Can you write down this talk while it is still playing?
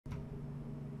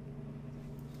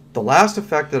The last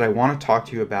effect that I want to talk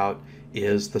to you about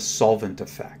is the solvent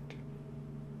effect.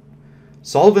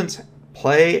 Solvents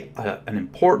play an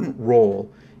important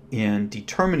role in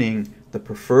determining the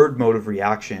preferred mode of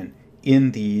reaction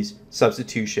in these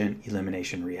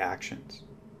substitution-elimination reactions.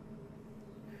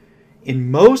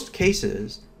 In most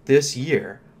cases this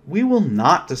year, we will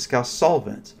not discuss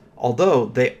solvents, although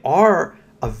they are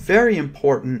a very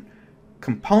important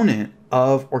component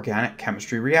of organic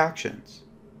chemistry reactions.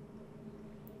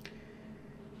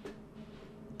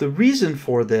 The reason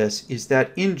for this is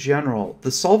that in general,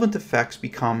 the solvent effects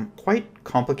become quite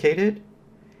complicated,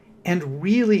 and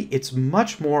really it's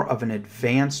much more of an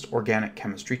advanced organic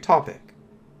chemistry topic.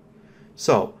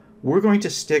 So we're going to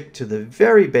stick to the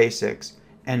very basics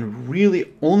and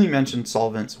really only mention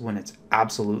solvents when it's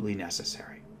absolutely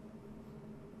necessary.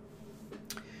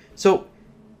 So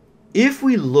if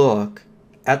we look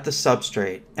at the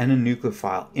substrate and a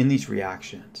nucleophile in these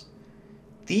reactions,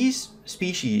 these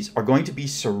species are going to be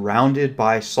surrounded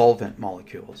by solvent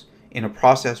molecules in a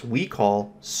process we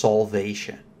call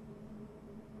solvation.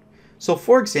 So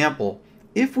for example,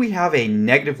 if we have a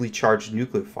negatively charged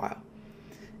nucleophile,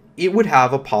 it would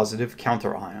have a positive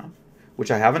counterion,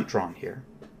 which I haven't drawn here,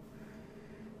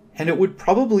 and it would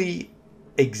probably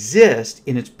exist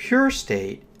in its pure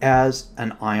state as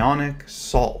an ionic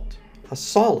salt, a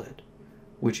solid,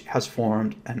 which has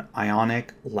formed an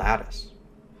ionic lattice.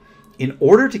 In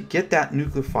order to get that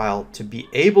nucleophile to be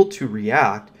able to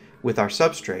react with our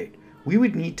substrate, we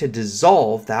would need to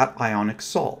dissolve that ionic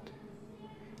salt.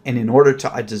 And in order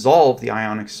to dissolve the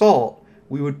ionic salt,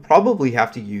 we would probably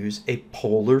have to use a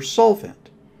polar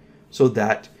solvent so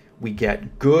that we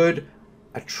get good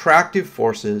attractive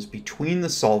forces between the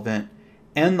solvent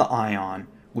and the ion,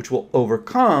 which will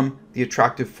overcome the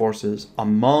attractive forces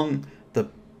among the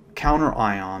counter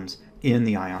ions in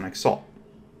the ionic salt.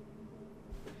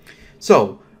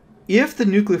 So if the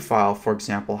nucleophile, for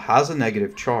example, has a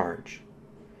negative charge,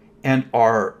 and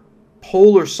our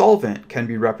polar solvent can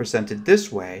be represented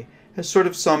this way as sort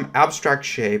of some abstract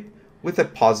shape with a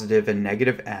positive and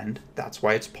negative end, that's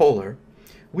why it's polar,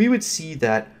 we would see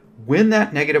that when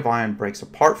that negative ion breaks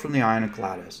apart from the ionic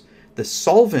lattice, the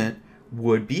solvent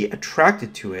would be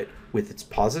attracted to it with its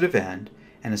positive end,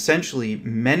 and essentially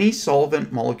many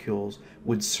solvent molecules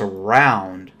would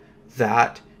surround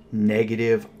that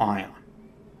negative ion.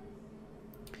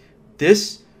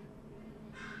 This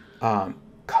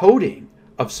coating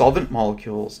of solvent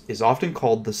molecules is often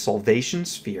called the solvation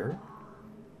sphere,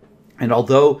 and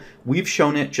although we've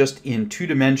shown it just in 2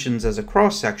 dimensions as a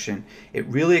cross-section, it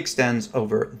really extends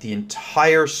over the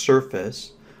entire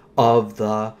surface of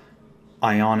the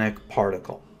ionic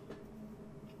particle.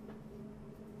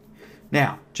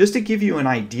 Now, just to give you an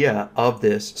idea of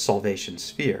this solvation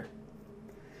sphere,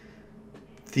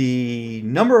 the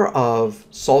number of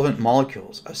solvent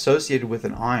molecules associated with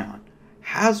an ion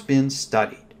has been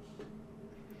studied.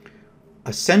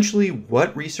 Essentially,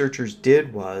 what researchers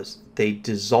did was they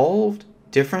dissolved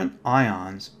different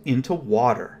ions into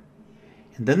water,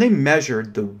 and then they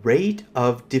measured the rate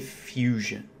of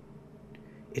diffusion.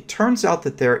 It turns out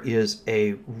that there is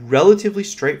a relatively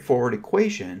straightforward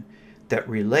equation that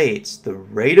relates the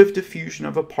rate of diffusion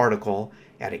of a particle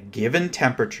at a given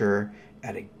temperature,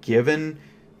 at a given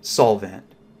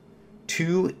solvent,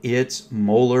 to its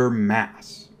molar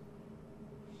mass.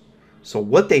 So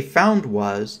what they found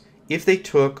was, if they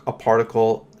took a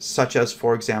particle such as,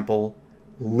 for example,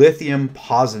 lithium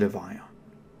positive ion,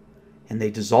 and they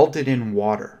dissolved it in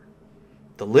water,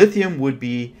 the lithium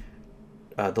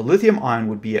ion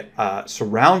would be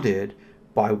surrounded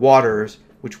by waters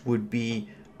which would be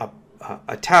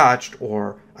attached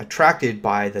or attracted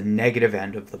by the negative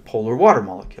end of the polar water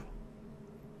molecule.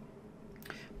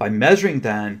 By measuring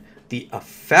then the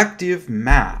effective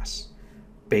mass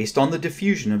based on the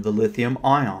diffusion of the lithium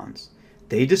ions,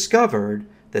 they discovered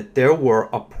that there were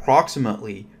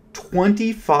approximately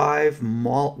 25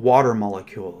 water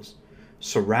molecules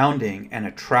surrounding and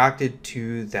attracted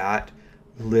to that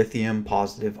lithium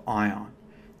positive ion.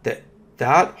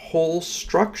 That whole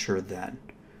structure then,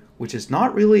 which is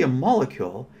not really a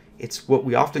molecule, it's what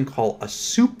we often call a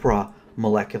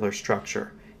supramolecular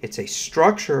structure. It's a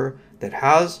structure that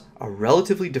has a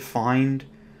relatively defined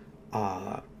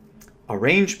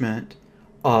arrangement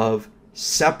of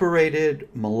separated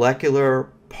molecular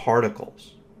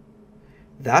particles.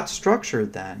 That structure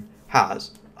then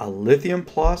has a lithium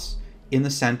plus in the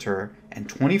center and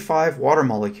 25 water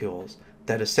molecules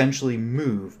that essentially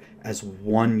move as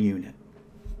one unit.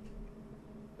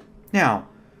 Now,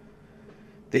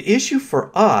 the issue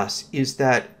for us is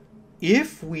that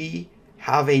if we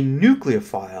have a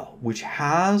nucleophile which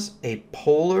has a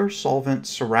polar solvent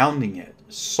surrounding it,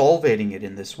 solvating it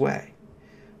in this way.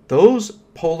 Those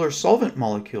polar solvent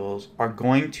molecules are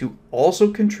going to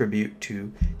also contribute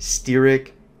to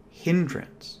steric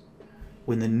hindrance.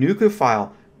 When the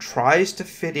nucleophile tries to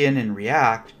fit in and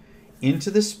react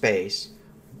into the space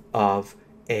of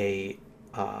a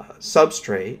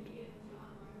substrate,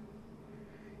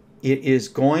 it is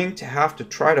going to have to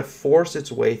try to force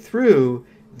its way through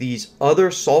these other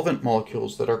solvent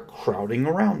molecules that are crowding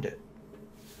around it.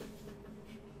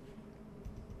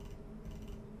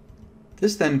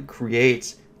 This then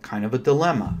creates kind of a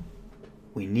dilemma.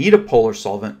 We need a polar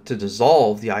solvent to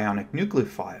dissolve the ionic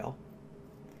nucleophile.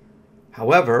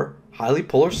 However, highly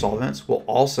polar solvents will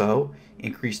also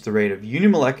increase the rate of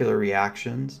unimolecular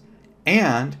reactions,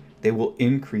 and they will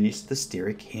increase the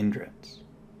steric hindrance.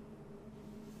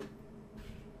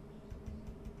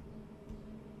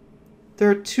 There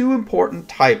are two important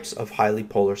types of highly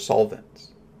polar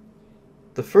solvents.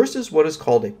 The first is what is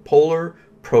called a polar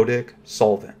protic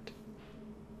solvent.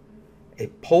 A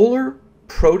polar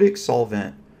protic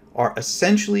solvent are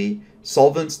essentially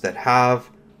solvents that have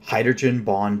hydrogen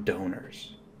bond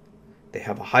donors. They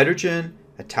have a hydrogen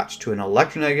attached to an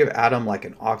electronegative atom like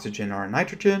an oxygen or a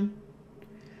nitrogen.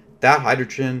 That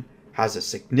hydrogen has a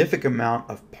significant amount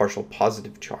of partial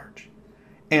positive charge.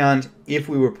 And if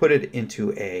we were put it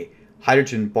into a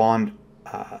hydrogen bond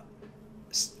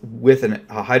with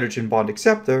a hydrogen bond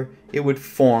acceptor, it would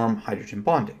form hydrogen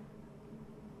bonding.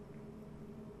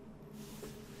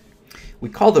 We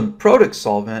call them protic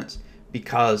solvents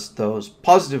because those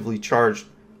positively charged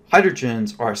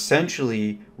hydrogens are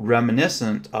essentially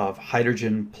reminiscent of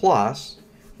hydrogen plus,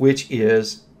 which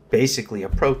is basically a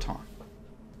proton.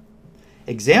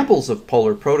 Examples of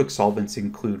polar protic solvents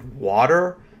include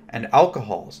water and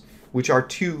alcohols, which are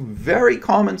two very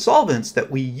common solvents that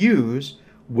we use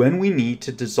when we need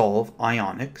to dissolve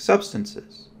ionic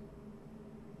substances.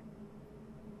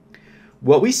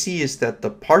 What we see is that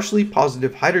the partially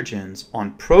positive hydrogens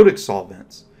on protic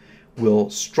solvents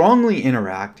will strongly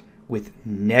interact with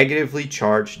negatively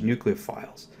charged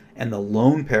nucleophiles and the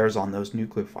lone pairs on those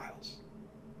nucleophiles.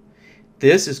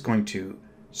 This is going to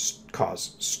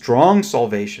cause strong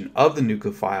solvation of the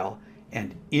nucleophile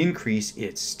and increase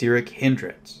its steric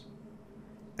hindrance.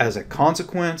 As a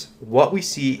consequence, what we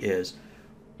see is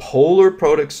polar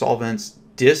protic solvents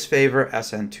disfavor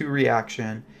SN2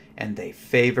 reaction and they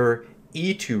favor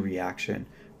E2 reaction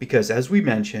because, as we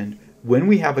mentioned, when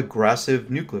we have aggressive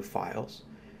nucleophiles,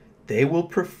 they will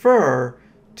prefer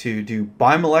to do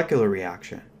bimolecular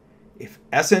reaction. If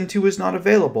SN2 is not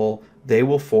available, they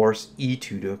will force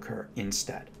E2 to occur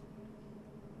instead.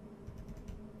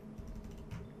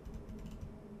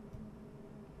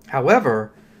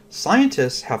 However,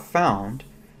 scientists have found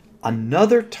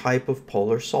another type of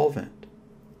polar solvent.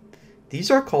 These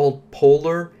are called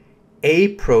polar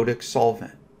aprotic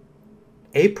solvent.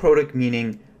 Aprotic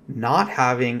meaning not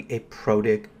having a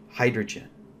protic hydrogen.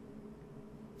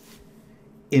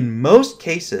 In most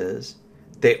cases,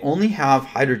 they only have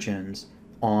hydrogens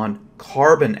on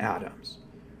carbon atoms.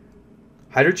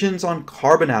 Hydrogens on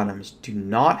carbon atoms do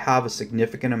not have a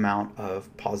significant amount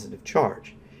of positive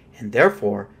charge, and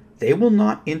therefore they will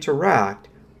not interact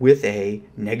with a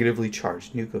negatively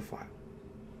charged nucleophile.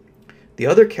 The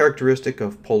other characteristic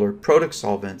of polar protic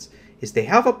solvents is they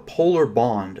have a polar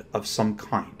bond of some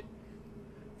kind.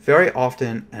 Very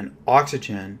often an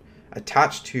oxygen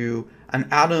attached to an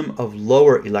atom of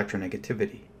lower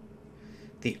electronegativity.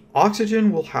 The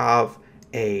oxygen will have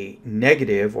a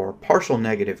negative or partial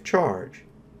negative charge,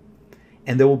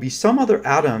 and there will be some other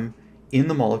atom in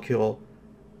the molecule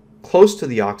close to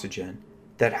the oxygen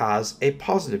that has a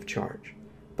positive charge.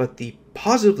 But the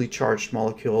positively charged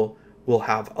molecule will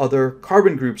have other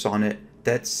carbon groups on it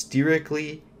that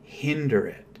sterically hinder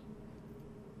it.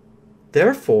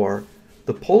 Therefore,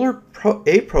 the polar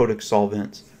aprotic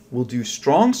solvents will do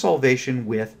strong solvation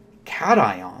with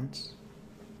cations,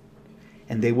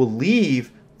 and they will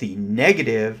leave the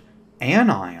negative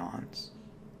anions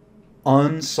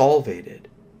unsolvated.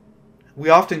 We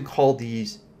often call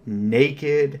these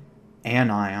naked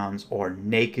anions or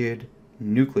naked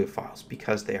nucleophiles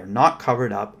because they are not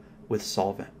covered up with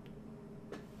solvent.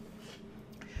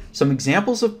 Some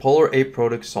examples of polar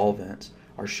aprotic solvents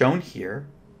are shown here.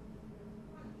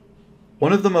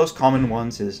 One of the most common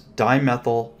ones is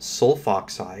dimethyl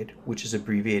sulfoxide, which is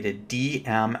abbreviated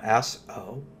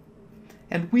DMSO.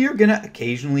 And we are going to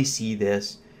occasionally see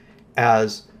this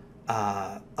as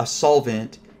a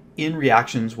solvent in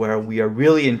reactions where we are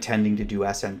really intending to do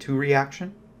SN2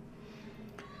 reaction.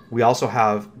 We also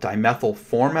have dimethyl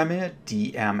formamide,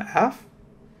 DMF.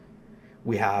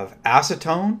 We have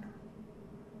acetone.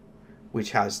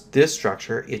 which has this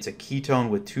structure. It's a ketone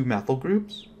with 2 methyl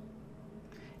groups.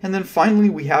 And then finally,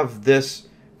 we have this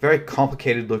very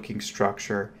complicated looking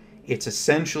structure. It's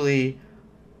essentially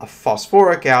a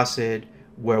phosphoric acid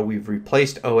where we've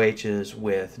replaced OHs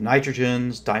with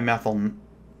nitrogens,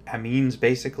 dimethylamines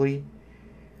basically.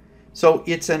 So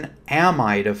it's an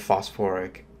amide of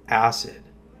phosphoric acid.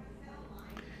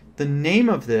 The name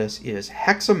of this is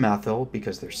hexamethyl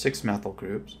because there's 6 methyl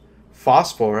groups,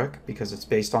 phosphoric because it's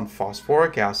based on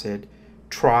phosphoric acid,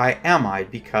 triamide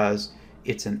because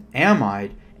it's an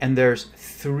amide and there's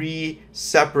 3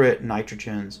 separate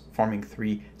nitrogens forming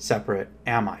 3 separate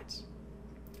amides.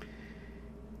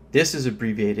 This is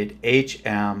abbreviated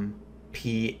HMPA.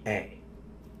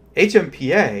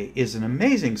 HMPA is an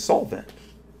amazing solvent.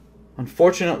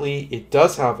 Unfortunately, it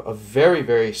does have a very,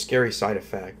 very scary side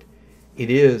effect.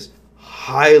 It is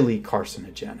highly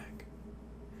carcinogenic.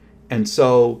 And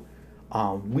so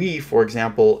we, for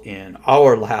example, in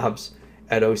our labs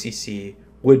at OCC,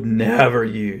 would never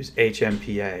use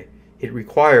HMPA. It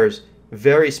requires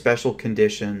very special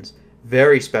conditions,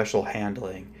 very special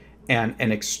handling, and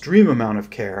an extreme amount of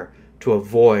care to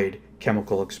avoid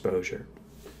chemical exposure.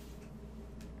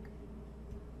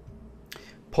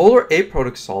 Polar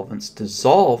aprotic solvents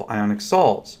dissolve ionic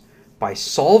salts by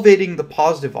solvating the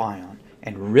positive ion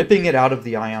and ripping it out of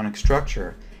the ionic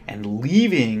structure and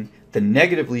leaving the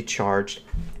negatively charged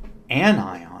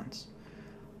anions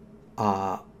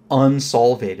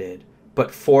unsolvated,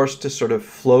 but forced to sort of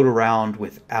float around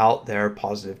without their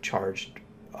positive charged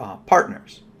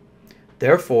partners.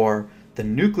 Therefore, the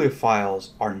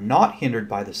nucleophiles are not hindered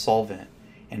by the solvent,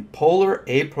 and polar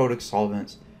aprotic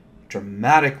solvents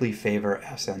dramatically favor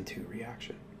SN2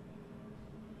 reaction.